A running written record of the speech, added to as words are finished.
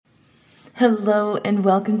Hello and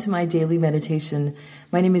welcome to my daily meditation.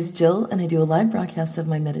 My name is Jill and I do a live broadcast of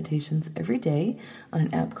my meditations every day on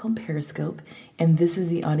an app called Periscope, and this is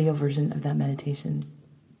the audio version of that meditation.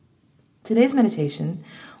 Today's meditation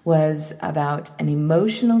was about an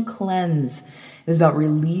emotional cleanse. It was about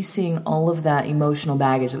releasing all of that emotional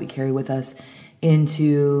baggage that we carry with us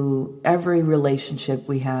into every relationship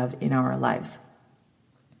we have in our lives.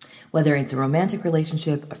 Whether it's a romantic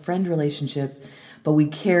relationship, a friend relationship, but we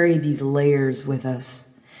carry these layers with us.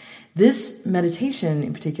 This meditation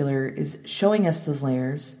in particular is showing us those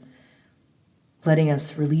layers, letting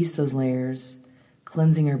us release those layers,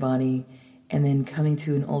 cleansing our body, and then coming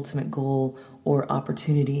to an ultimate goal or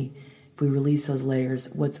opportunity. If we release those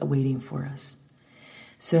layers, what's awaiting for us?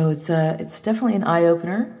 So it's definitely an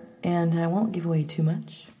eye-opener, and I won't give away too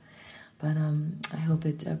much, but I hope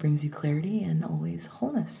it brings you clarity and always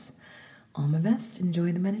wholeness. All my best.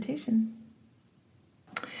 Enjoy the meditation.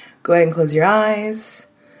 Go ahead and close your eyes.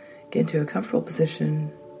 Get into a comfortable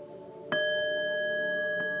position.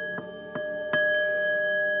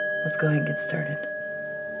 Let's go ahead and get started.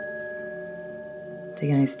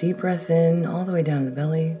 Take a nice deep breath in all the way down to the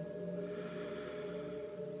belly.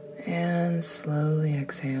 And slowly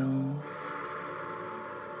exhale.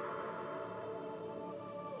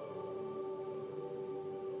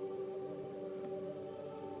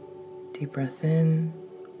 Deep breath in.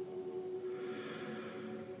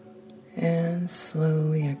 And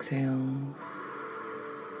slowly exhale.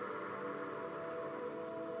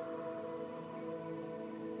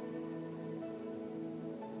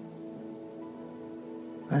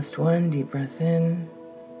 Last one, deep breath in.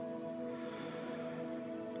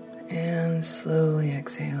 And slowly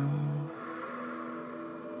exhale.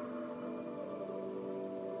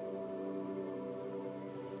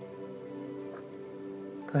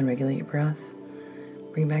 Go ahead and regulate your breath.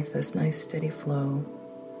 Bring back to this nice steady flow.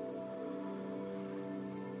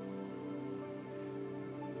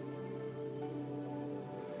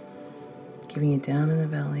 Giving it down in the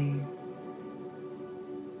belly.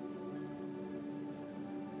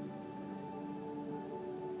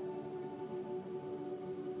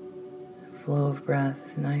 The flow of breath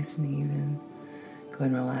is nice and even. Go ahead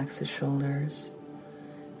and relax the shoulders.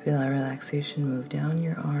 Feel that relaxation move down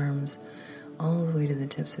your arms all the way to the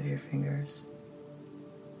tips of your fingers.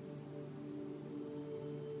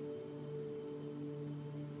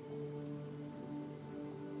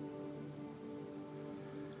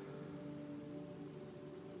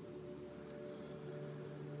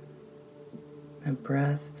 That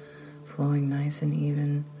breath flowing nice and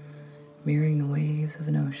even, mirroring the waves of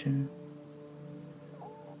an ocean.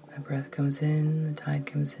 That breath comes in, the tide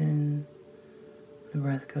comes in. The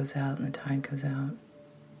breath goes out and the tide goes out.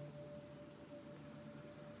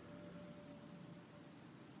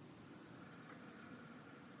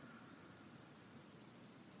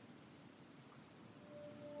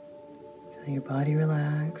 Feel your body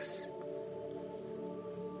relax.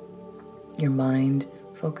 Your mind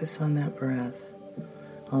focus on that breath.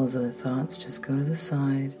 All those other thoughts just go to the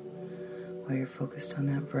side while you're focused on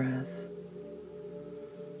that breath.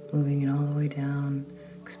 Moving it all the way down,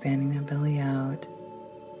 expanding that belly out.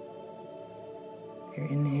 Your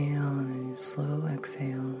inhale and then your slow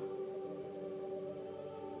exhale.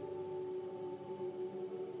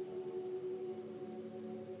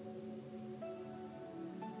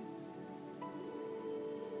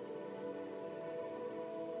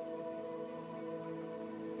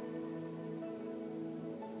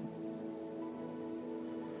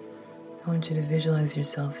 I want you to visualize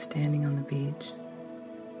yourself standing on the beach.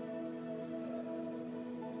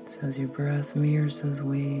 So as your breath mirrors those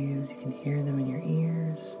waves, you can hear them in your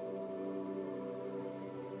ears.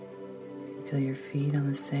 You can feel your feet on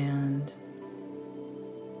the sand.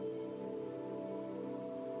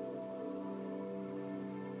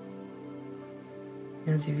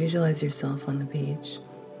 And as you visualize yourself on the beach,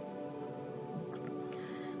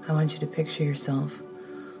 I want you to picture yourself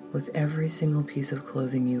with every single piece of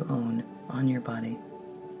clothing you own on your body.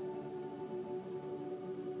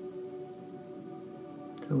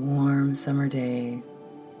 It's a warm summer day.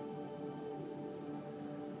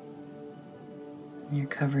 And you're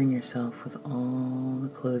covering yourself with all the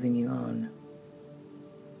clothing you own.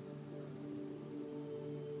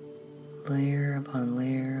 Layer upon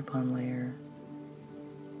layer upon layer.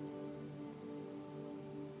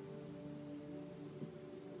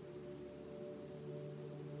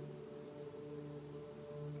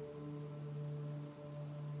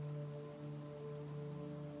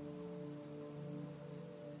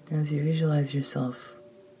 As you visualize yourself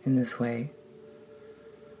in this way,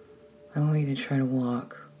 I want you to try to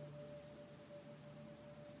walk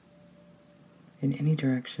in any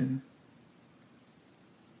direction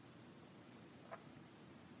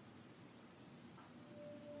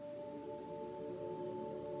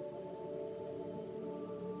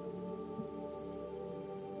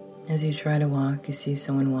As you try to walk, you see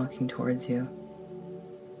someone walking towards you.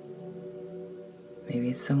 Maybe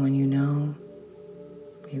it's someone you know,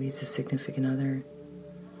 maybe it's a significant other.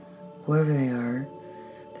 Whoever they are,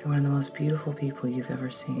 they're one of the most beautiful people you've ever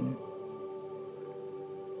seen.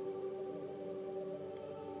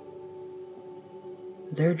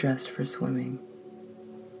 They're dressed for swimming.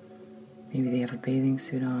 Maybe they have a bathing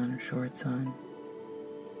suit on or shorts on.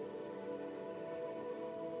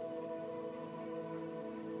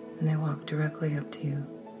 And they walk directly up to you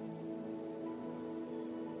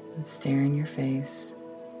and stare in your face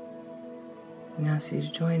and ask you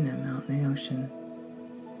to join them out in the ocean,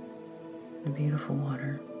 in the beautiful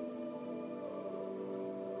water.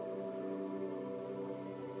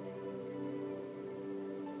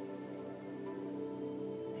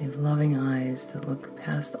 They have loving eyes that look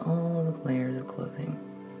past all the layers of clothing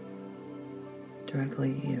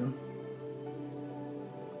directly at you.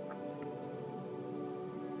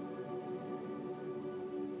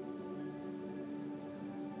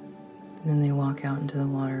 And then they walk out into the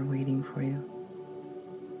water waiting for you.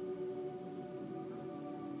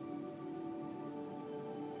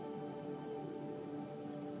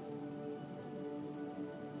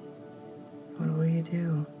 What will you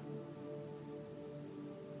do?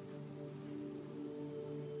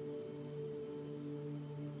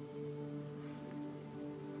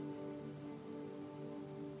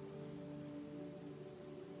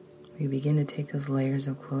 You begin to take those layers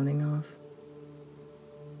of clothing off.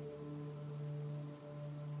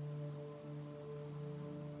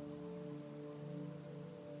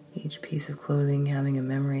 Each piece of clothing having a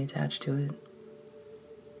memory attached to it.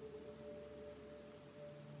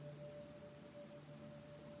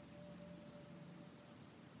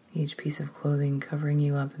 Each piece of clothing covering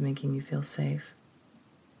you up and making you feel safe.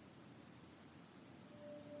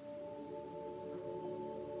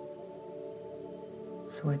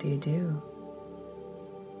 So what do? Do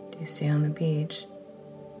you stay on the beach?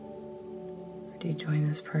 Or do you join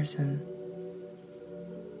this person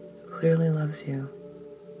who clearly loves you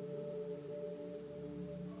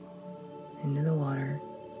into the water?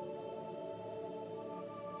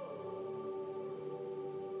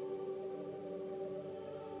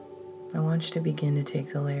 I want you to begin to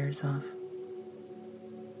take the layers off.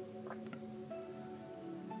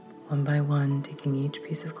 One by one, taking each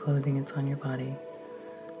piece of clothing that's on your body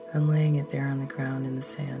and laying it there on the ground in the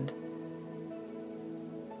sand.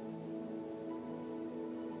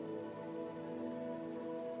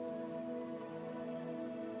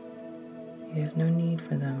 You have no need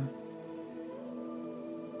for them.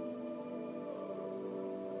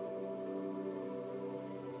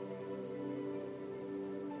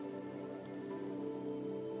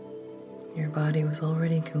 Your body was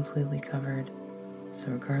already completely covered,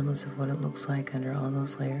 so regardless of what it looks like under all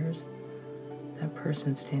those layers, that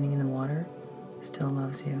person standing in the water still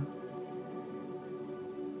loves you.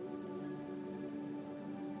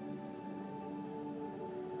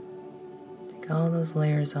 Take all those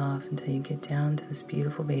layers off until you get down to this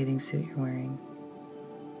beautiful bathing suit you're wearing.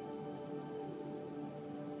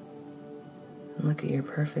 And look at your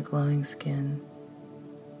perfect glowing skin.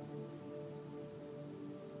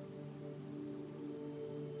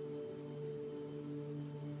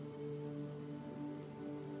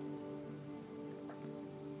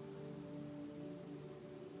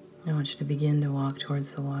 I want you to begin to walk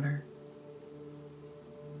towards the water.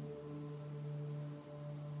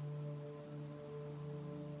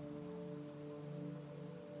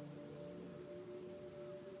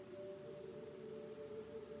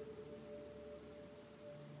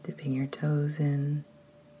 Dipping your toes in.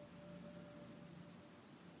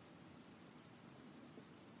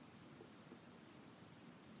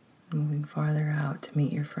 Moving farther out to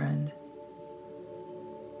meet your friend.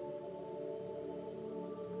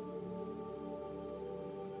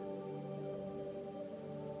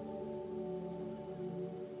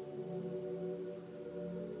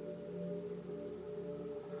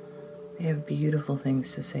 They have beautiful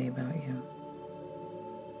things to say about you.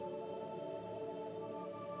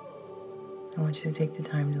 I want you to take the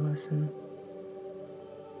time to listen.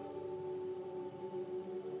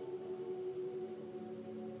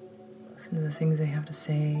 Listen to the things they have to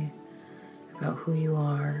say about who you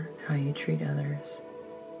are, how you treat others.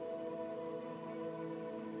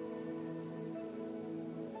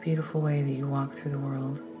 Beautiful way that you walk through the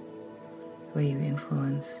world, the way you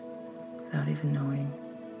influence without even knowing.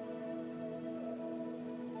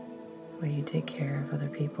 The way you take care of other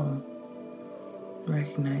people,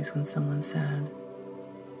 recognize when someone's sad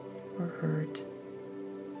or hurt.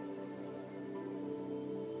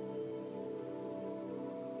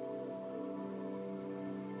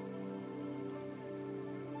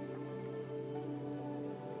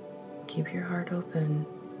 Keep your heart open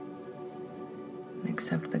and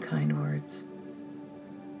accept the kind words.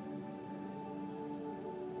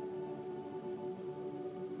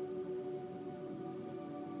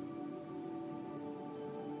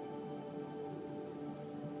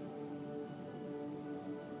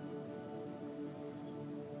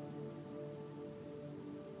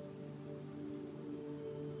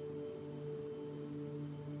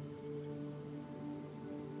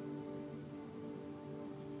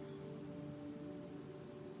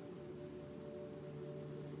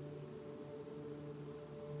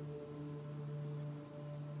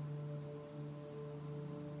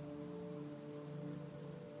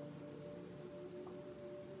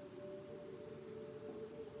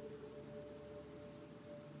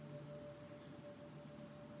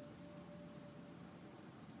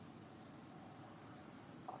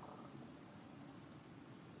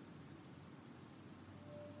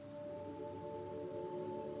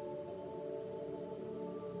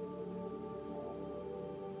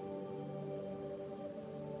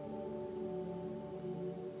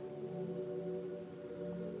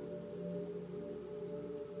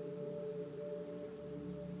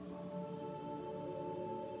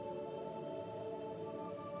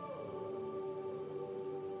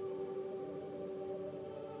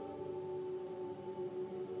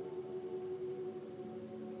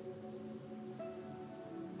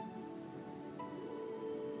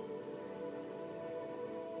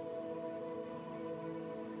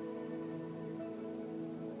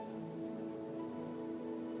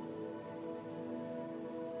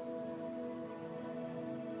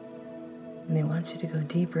 And they want you to go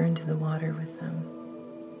deeper into the water with them,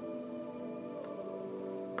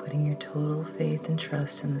 putting your total faith and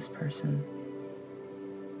trust in this person.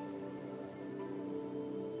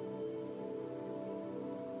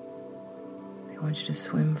 They want you to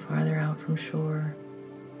swim farther out from shore,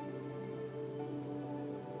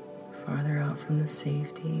 farther out from the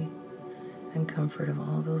safety and comfort of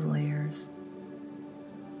all those layers.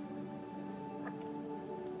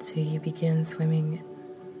 So you begin swimming,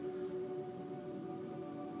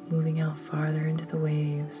 moving out farther into the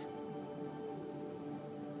waves.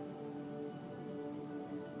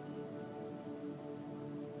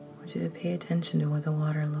 I want you to pay attention to what the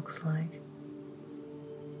water looks like.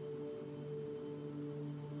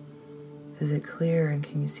 Is it clear and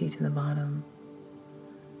can you see to the bottom?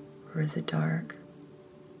 Or is it dark?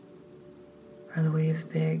 Are the waves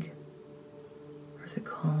big? Or is it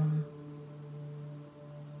calm?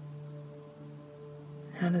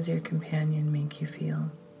 How does your companion make you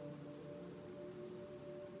feel?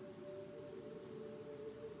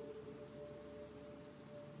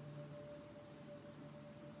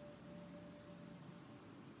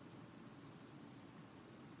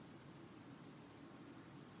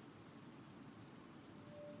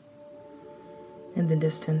 In the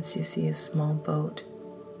distance, you see a small boat.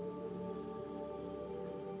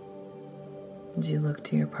 As you look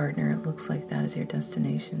to your partner, it looks like that is your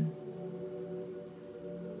destination.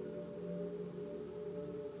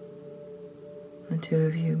 The two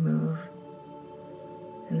of you move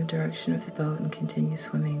in the direction of the boat and continue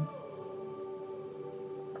swimming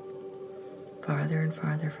farther and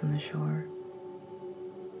farther from the shore.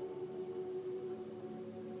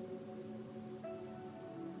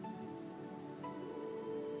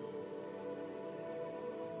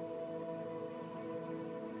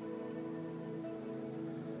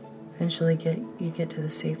 Eventually you get to the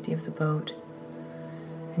safety of the boat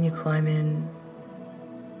and you climb in.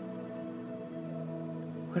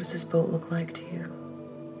 What does this boat look like to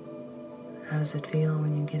you? How does it feel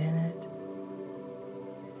when you get in it?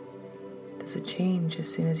 Does it change as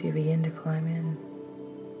soon as you begin to climb in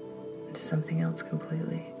into something else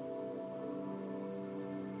completely?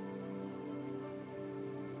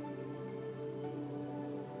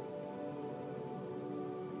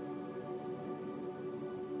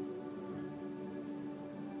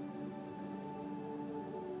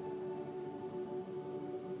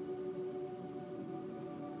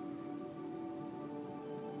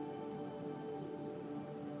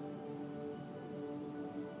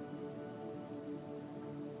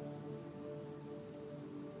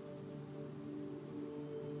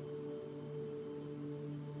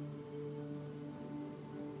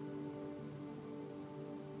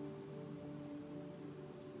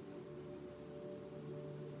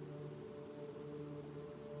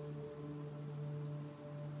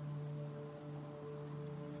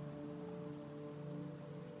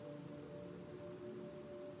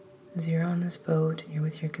 As you're on this boat, you're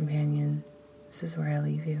with your companion, this is where I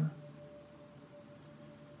leave you.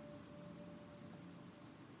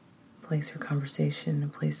 A place for conversation, a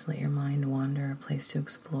place to let your mind wander, a place to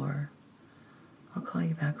explore. I'll call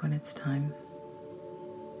you back when it's time.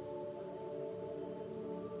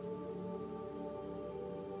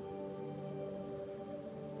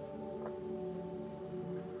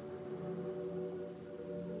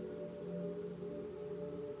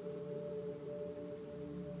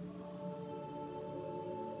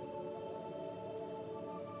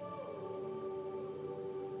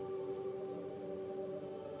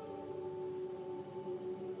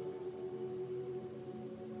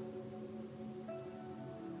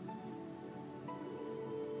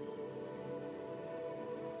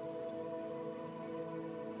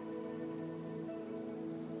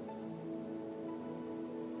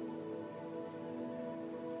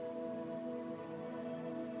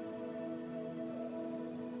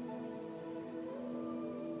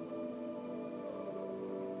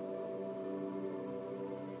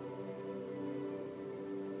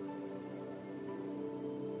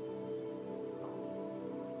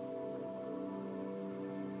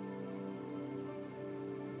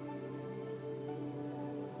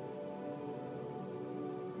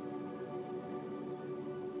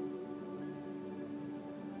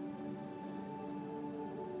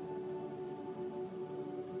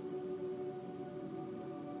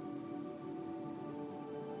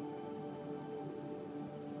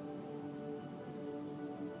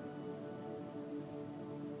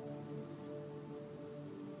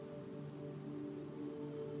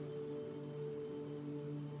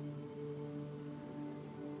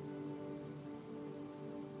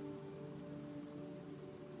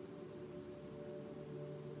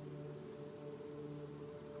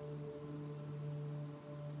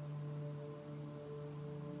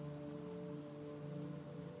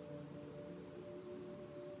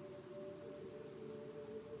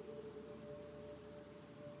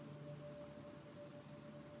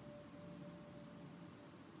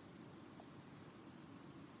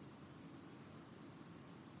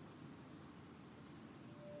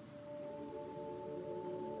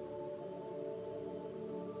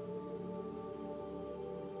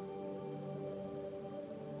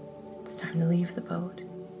 It's time to leave the boat.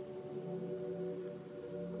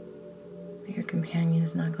 But your companion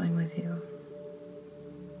is not going with you.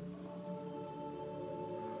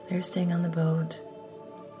 They're staying on the boat.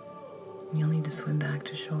 You'll need to swim back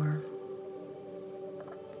to shore.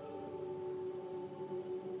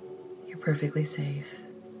 You're perfectly safe,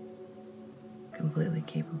 completely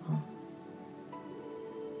capable.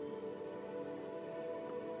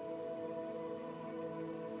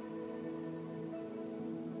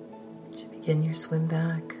 Begin your swim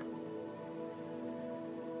back.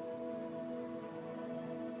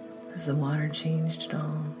 Has the water changed at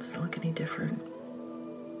all? Does it look any different?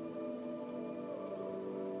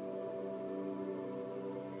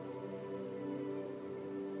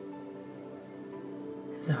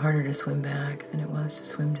 Is it harder to swim back than it was to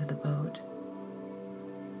swim to the boat?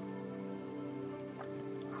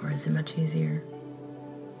 Or is it much easier?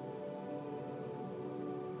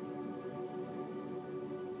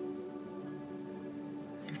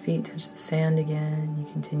 Feet touch the sand again,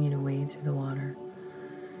 you continue to wade through the water,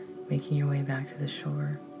 making your way back to the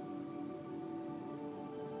shore.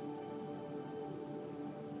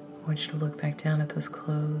 I want you to look back down at those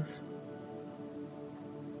clothes,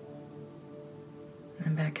 and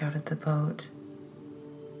then back out at the boat.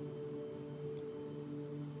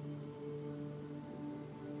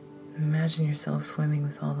 Imagine yourself swimming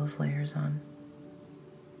with all those layers on.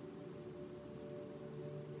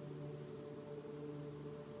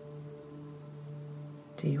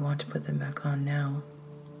 Do you want to put them back on now?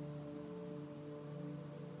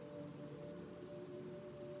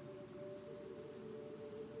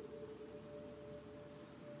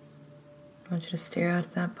 I want you to stare out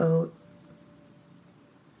at that boat,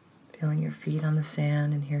 feeling your feet on the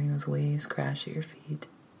sand and hearing those waves crash at your feet.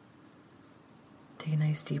 Take a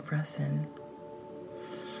nice deep breath in.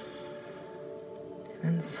 And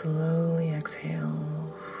then slowly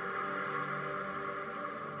exhale.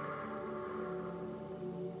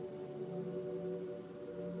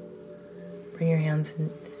 Bring your hands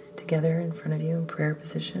together in front of you in prayer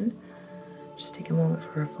position. Just take a moment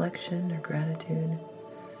for reflection or gratitude,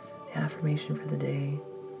 affirmation for the day.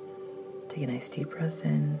 Take a nice deep breath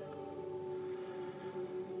in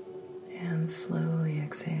and slowly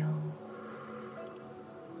exhale.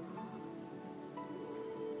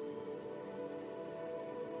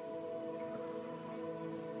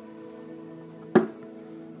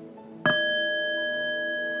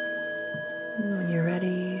 And when you're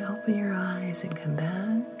ready, open your eyes and come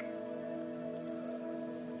back.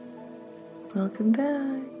 Welcome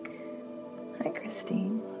back. Hi,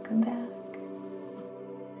 Christine. Welcome back.